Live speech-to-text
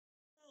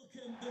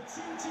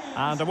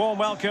And a warm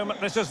welcome.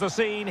 This is the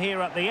scene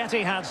here at the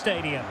Etihad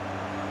Stadium.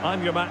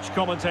 I'm your match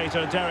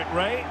commentator, Derek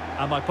Ray,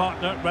 and my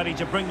partner, ready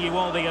to bring you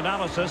all the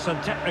analysis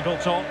and technical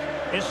talk,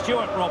 is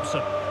Stuart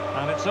Robson.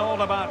 And it's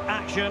all about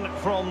action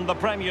from the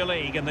Premier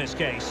League in this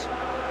case.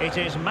 It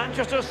is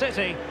Manchester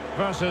City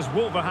versus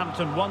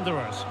Wolverhampton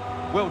Wanderers.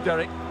 Well,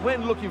 Derek,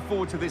 when looking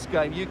forward to this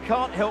game, you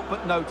can't help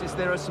but notice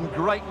there are some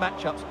great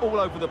matchups all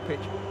over the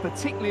pitch,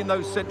 particularly in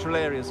those central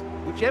areas.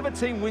 Whichever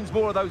team wins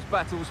more of those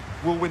battles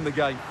will win the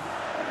game.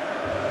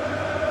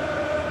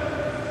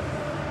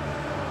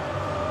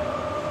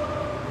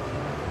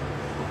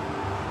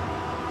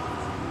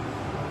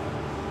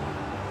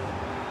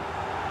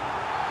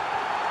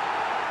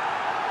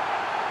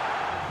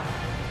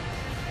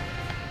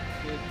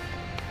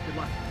 Good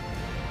luck.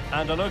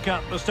 And a look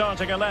at the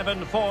starting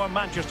 11 for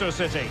Manchester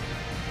City.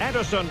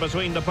 Ederson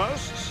between the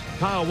posts.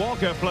 Kyle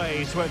Walker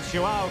plays with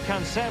Joao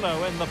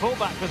Cancelo in the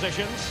fullback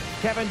positions.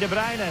 Kevin De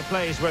Bruyne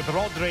plays with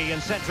Rodri in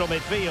central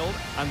midfield.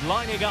 And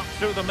lining up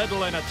through the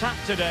middle in attack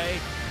today,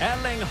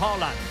 Erling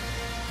Haaland.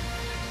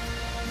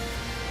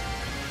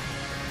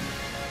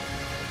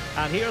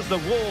 And here's the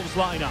Wolves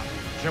lineup.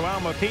 Joao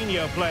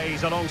Moutinho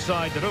plays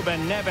alongside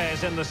Ruben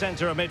Neves in the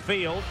centre of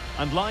midfield.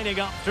 And lining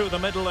up through the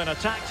middle in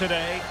attack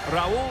today,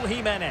 Raúl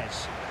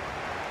Jiménez.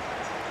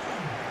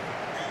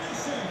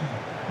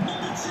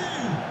 Number 2,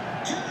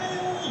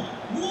 Kyle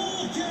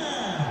Walker.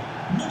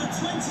 Number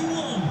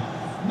 21,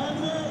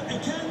 Manuel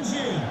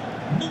Akanji.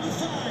 Number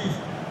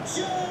 5,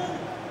 John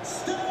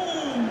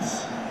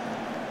Stones.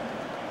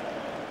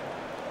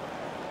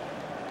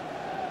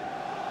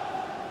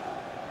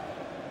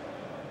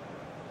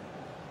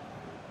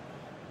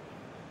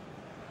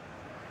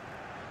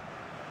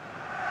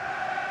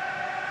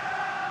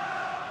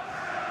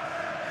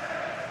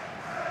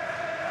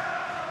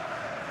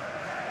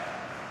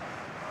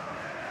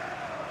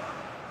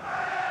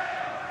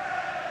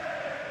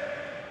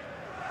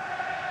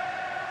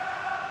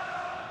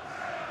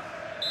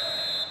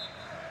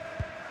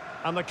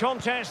 And the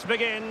contest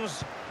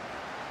begins.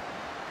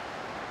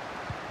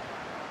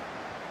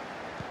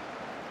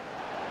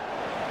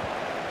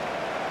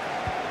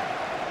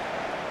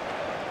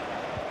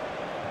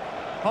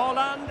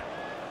 Haaland.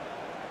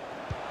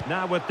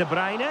 Now with De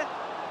Bruyne.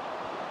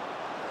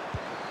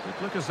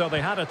 It looked as though they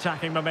had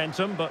attacking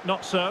momentum, but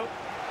not so.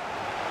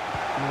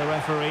 And the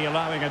referee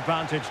allowing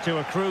advantage to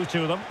accrue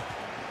to them.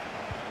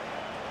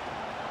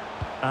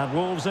 And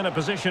Wolves in a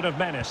position of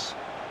menace.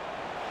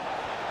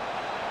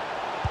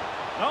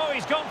 Oh,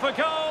 he's gone for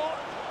goal.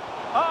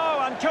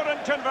 Oh, and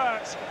couldn't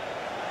convert.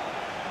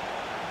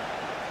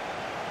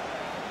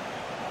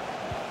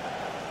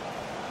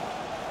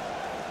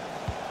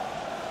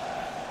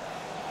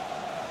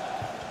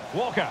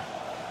 Walker.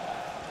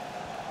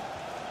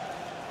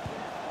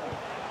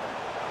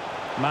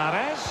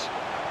 Mahrez.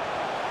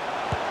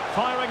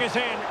 Firing it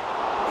in.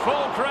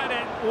 Full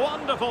credit.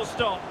 Wonderful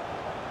stop.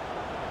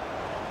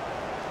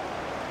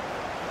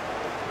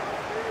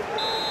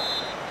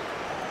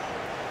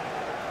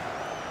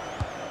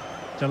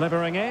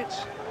 Delivering it.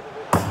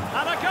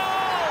 And a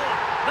goal!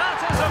 That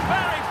is a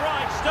very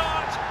bright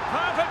start.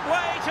 Perfect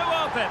way to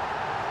open.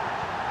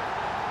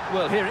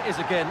 Well, here it is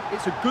again.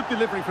 It's a good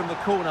delivery from the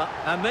corner,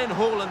 and then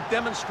Haaland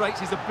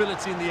demonstrates his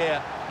ability in the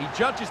air. He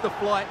judges the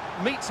flight,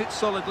 meets it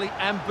solidly,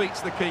 and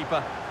beats the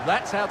keeper.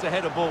 That's how to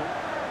head a ball.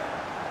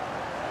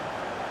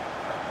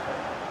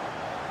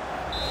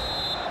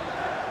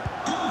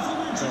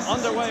 So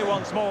underway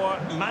once more.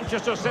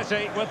 Manchester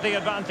City with the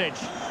advantage.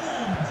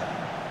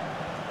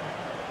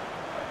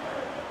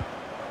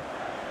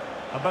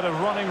 A bit of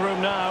running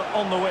room now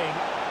on the wing.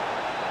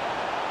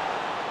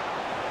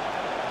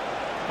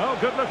 Oh,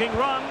 good-looking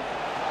run.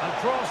 And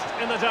crossed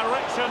in the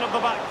direction of the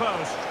back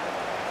post.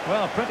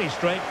 Well, pretty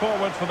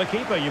straightforward for the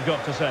keeper, you've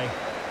got to say.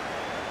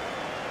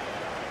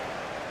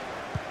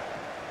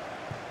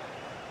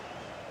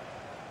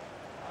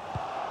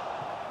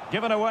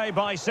 Given away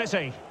by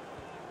City.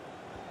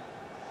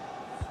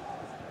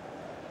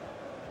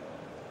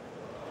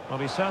 Well,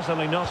 he's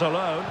certainly not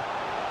alone.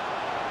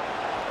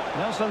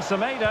 Nelson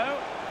Semedo.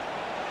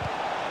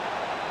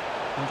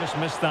 And just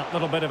missed that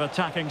little bit of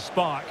attacking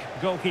spark.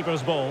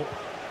 Goalkeeper's ball.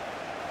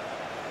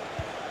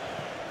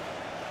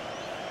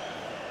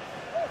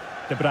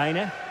 De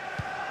Bruyne.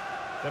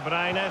 De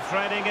Bruyne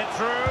threading it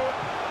through.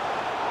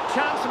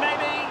 Chance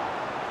maybe.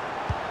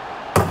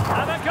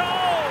 And a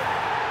goal!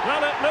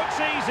 Well, it looks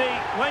easy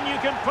when you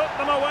can put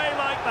them away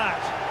like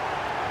that.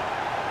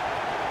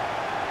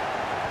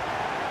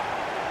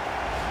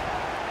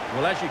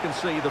 Well, as you can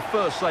see, the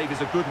first save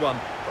is a good one,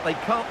 but they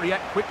can't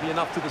react quickly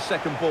enough to the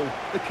second ball.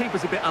 The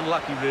keeper's a bit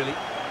unlucky, really.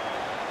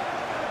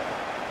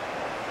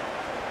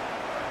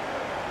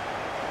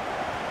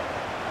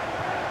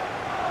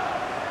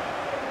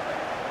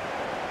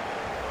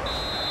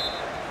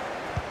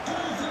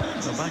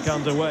 So back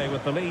underway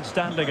with the lead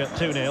standing at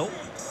 2-0.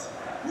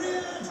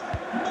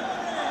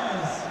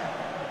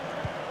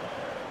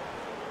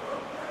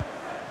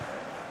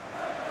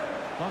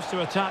 Loves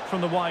to attack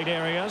from the wide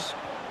areas.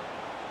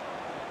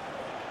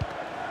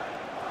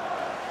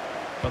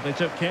 But they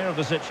took care of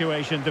the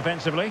situation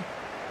defensively.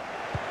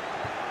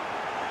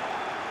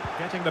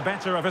 Getting the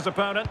better of his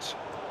opponent.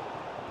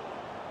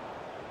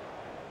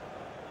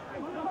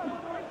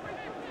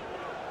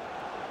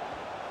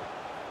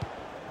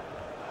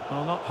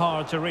 Well, not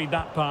hard to read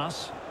that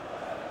pass.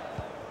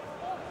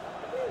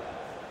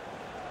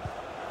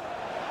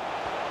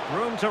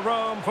 Room to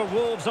roam for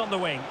Wolves on the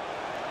wing.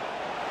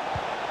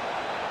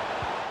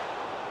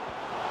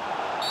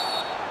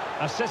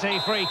 A City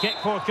free kick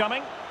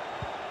forthcoming.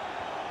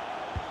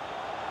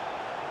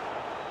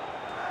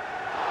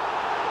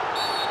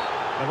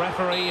 The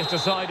referee has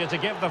decided to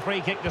give the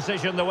free kick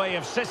decision the way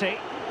of City.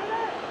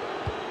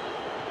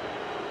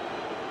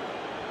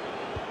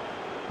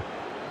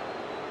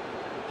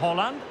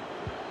 Holland.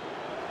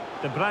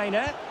 De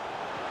Bruyne.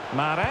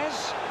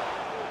 Mahrez.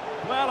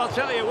 Well, I'll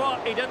tell you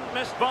what, he didn't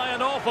miss by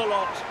an awful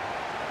lot.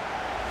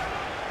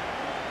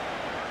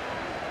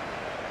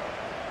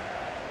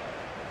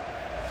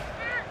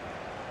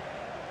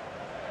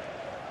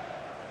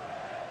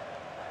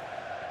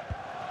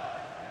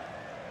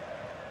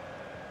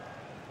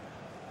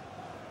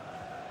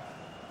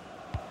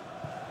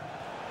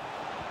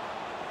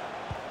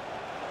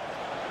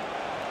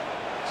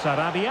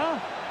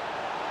 Sarabia.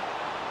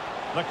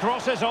 The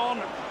cross is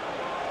on.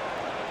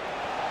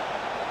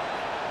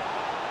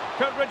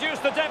 Could reduce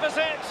the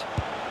deficit.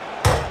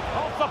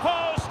 Off the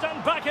post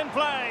and back in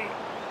play.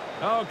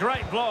 Oh,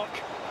 great block.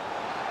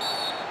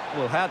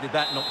 Well, how did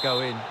that not go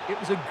in? It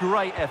was a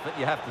great effort,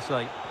 you have to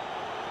say.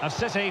 A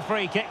City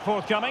free kick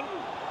forthcoming.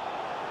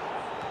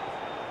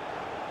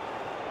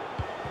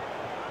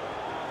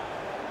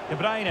 De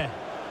Bruyne.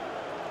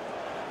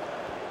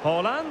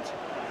 Holland.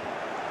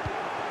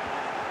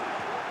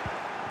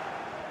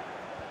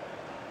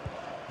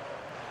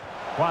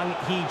 Hwang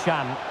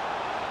Hee-chan.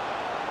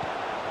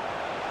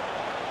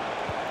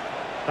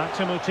 Back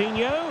to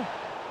Moutinho.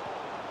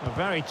 A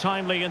very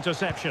timely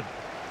interception.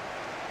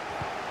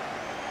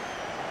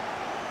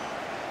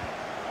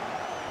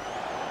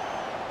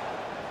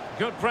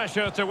 Good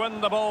pressure to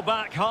win the ball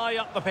back high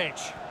up the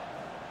pitch.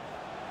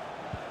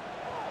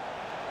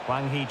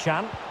 Hwang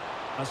Hee-chan.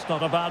 That's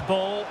not a bad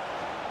ball.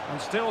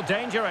 And still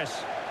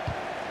dangerous.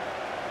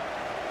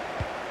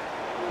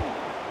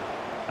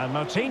 And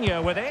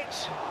Moutinho with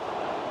it.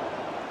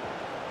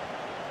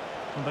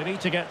 And they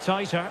need to get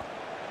tighter.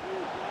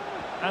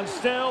 And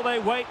still they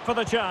wait for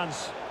the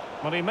chance.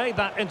 Well, he made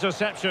that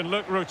interception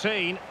look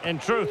routine. In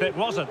truth, it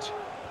wasn't.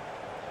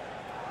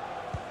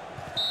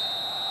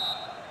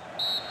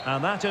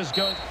 And that is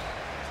good.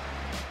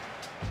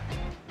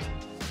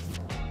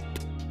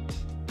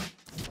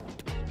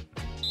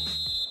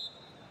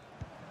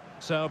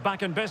 So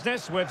back in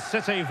business with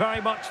City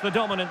very much the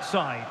dominant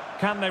side.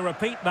 Can they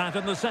repeat that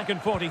in the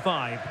second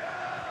 45?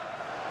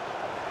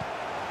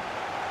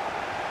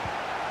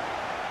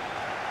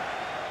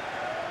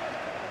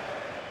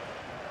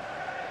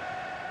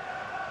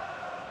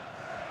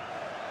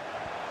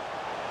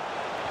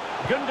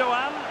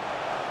 Gundogan.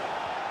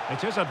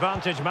 It is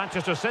advantage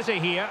Manchester City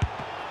here.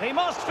 He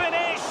must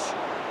finish.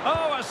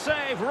 Oh, a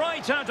save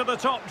right out of the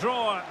top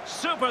drawer.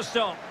 Super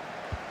stop.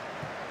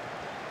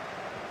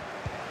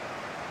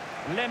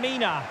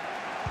 Lemina.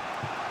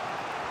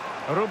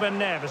 Ruben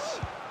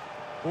Neves.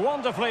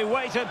 Wonderfully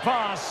weighted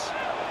pass.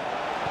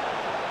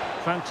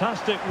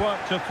 Fantastic work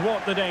to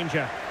thwart the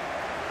danger.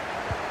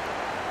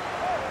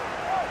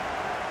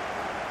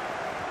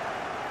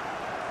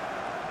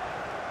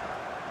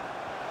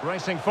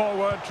 Racing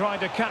forward, trying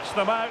to catch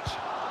them out.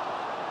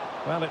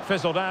 Well, it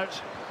fizzled out.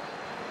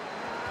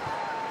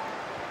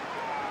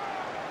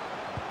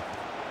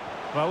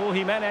 Raúl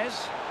Jimenez.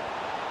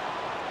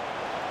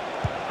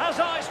 Has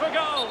eyes for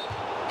goal.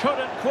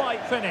 Couldn't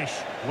quite finish.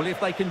 Well, if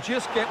they can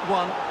just get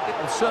one, it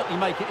will certainly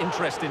make it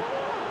interesting.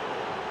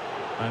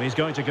 And he's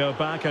going to go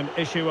back and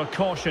issue a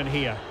caution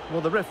here.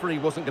 Well, the referee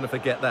wasn't going to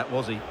forget that,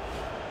 was he?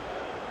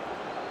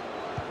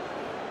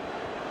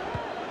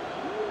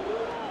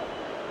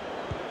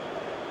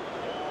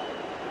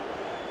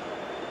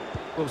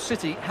 Well,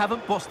 City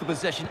haven't bossed the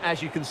possession,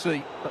 as you can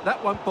see, but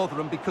that won't bother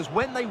them because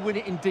when they win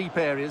it in deep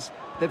areas,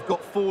 they've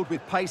got forward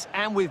with pace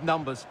and with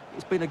numbers.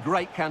 It's been a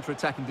great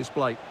counter-attacking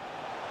display.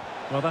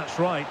 Well, that's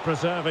right,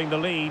 preserving the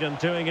lead and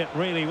doing it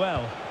really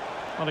well.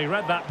 Well, he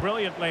read that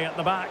brilliantly at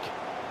the back.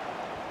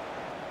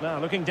 Now,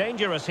 looking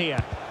dangerous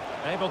here.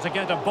 Able to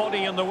get a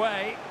body in the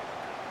way.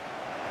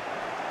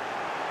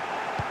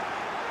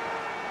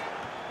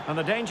 And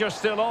the danger's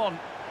still on.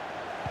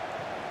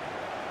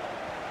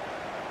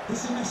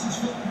 This is a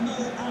message from Mo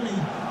Ali.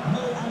 Mo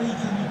Ali,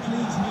 can you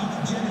please meet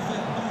Jennifer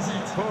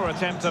Bazet? Poor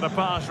attempt at a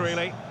pass,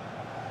 really.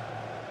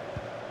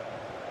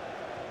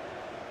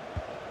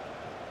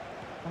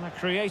 And a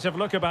creative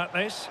look about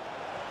this.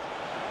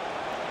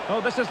 Oh,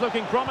 this is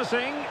looking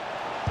promising.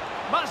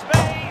 Must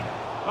be!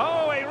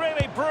 Oh, he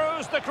really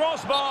bruised the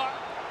crossbar.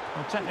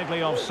 Well,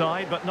 technically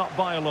offside, but not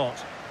by a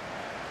lot.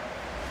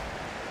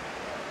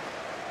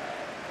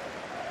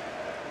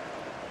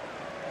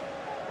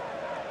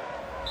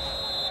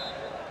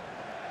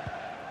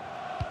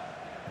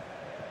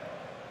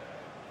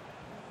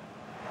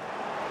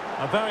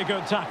 A very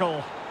good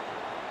tackle.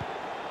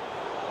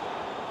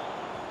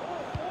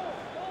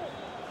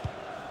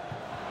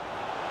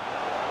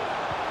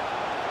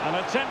 And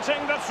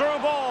attempting the through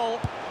ball.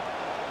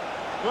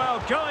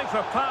 Well, going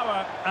for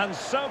power and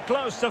so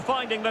close to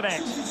finding the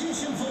net.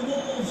 Substitution for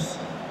Wolves.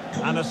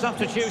 And a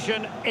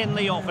substitution in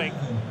the offing.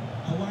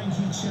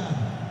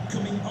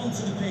 Coming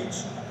onto the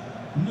pitch,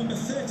 number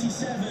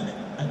 37,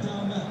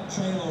 Adama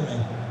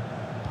Traore.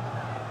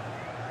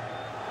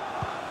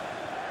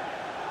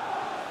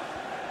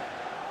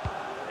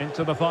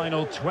 Into the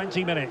final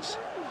 20 minutes.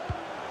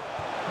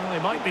 Well,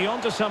 they might be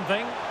onto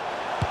something.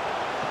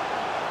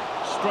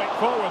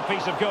 Straightforward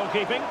piece of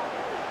goalkeeping.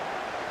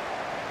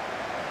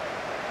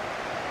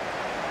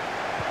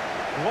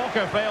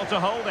 Walker failed to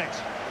hold it.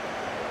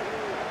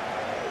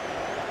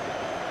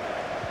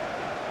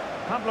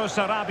 Pablo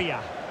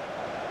Sarabia.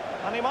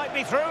 And he might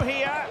be through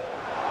here.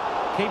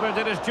 Keeper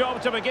did his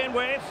job to begin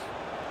with.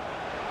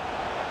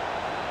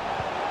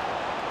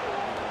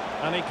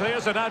 And he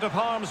clears it out of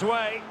harm's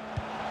way.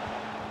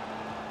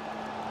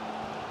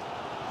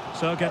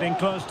 So getting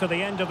close to the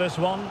end of this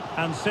one,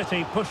 and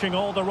City pushing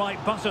all the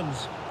right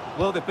buttons.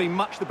 Well, they've been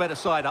much the better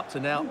side up to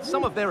now.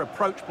 Some of their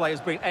approach play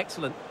has been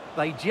excellent.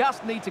 They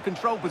just need to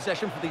control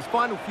possession for these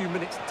final few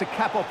minutes to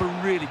cap off a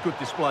really good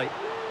display.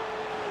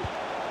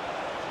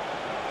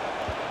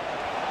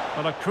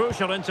 Well, a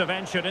crucial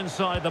intervention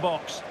inside the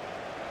box.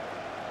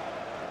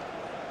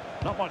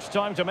 Not much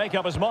time to make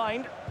up his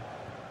mind.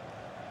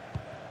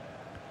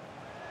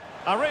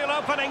 A real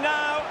opening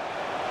now.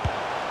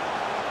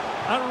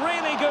 A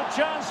really good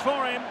chance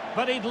for him,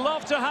 but he'd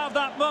love to have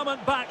that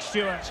moment back,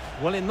 Stuart.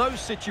 Well, in those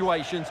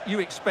situations, you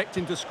expect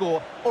him to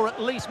score, or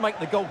at least make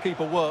the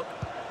goalkeeper work.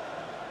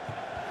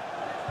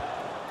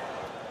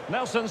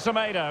 Nelson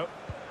Semedo.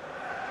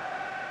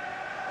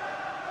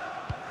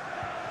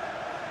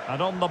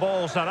 And on the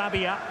ball,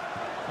 Sarabia.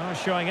 Oh,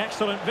 showing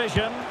excellent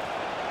vision.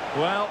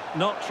 Well,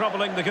 not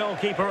troubling the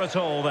goalkeeper at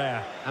all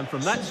there. And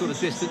from that sort of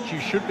distance, you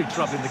should be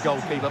troubling the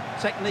goalkeeper.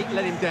 Technique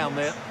let him down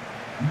there.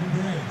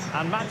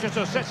 And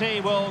Manchester City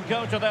will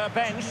go to their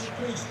bench.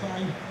 Replaced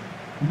by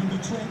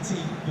number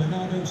 20,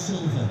 Bernardo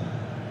Silva.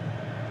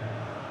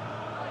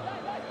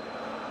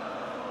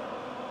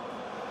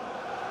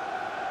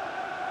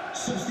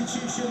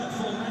 Substitution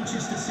for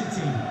Manchester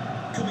City.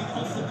 Coming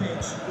off the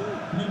pitch,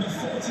 number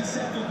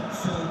 47,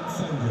 Phil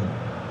Foden.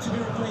 To be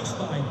replaced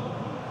by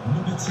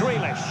number 10,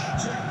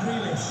 Grealish. Jack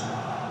Grealish.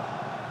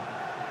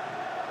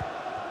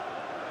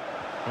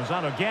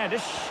 Rosano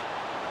Guedes.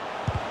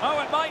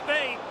 Oh, it might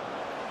be.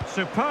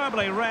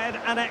 Superbly read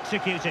and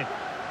executed.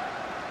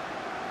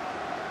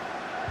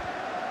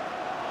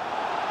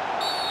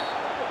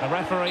 The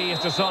referee has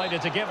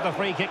decided to give the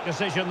free kick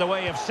decision the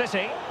way of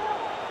City.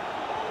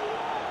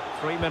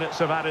 3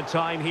 minutes of added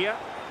time here.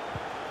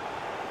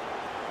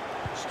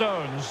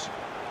 Stones.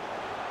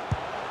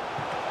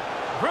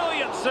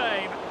 Brilliant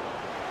save.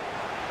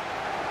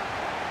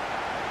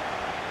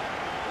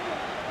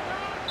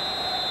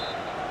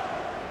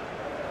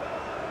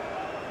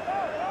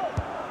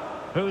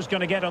 Who's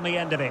going to get on the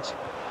end of it?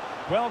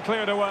 Well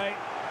cleared away.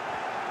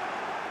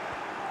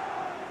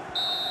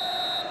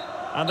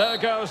 And there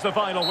goes the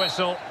final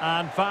whistle,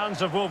 and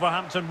fans of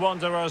Wolverhampton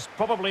Wanderers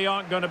probably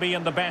aren't going to be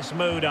in the best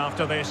mood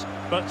after this,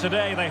 but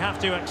today they have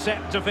to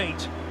accept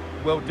defeat.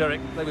 Well,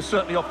 Derek, they were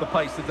certainly off the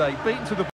pace today, beaten to the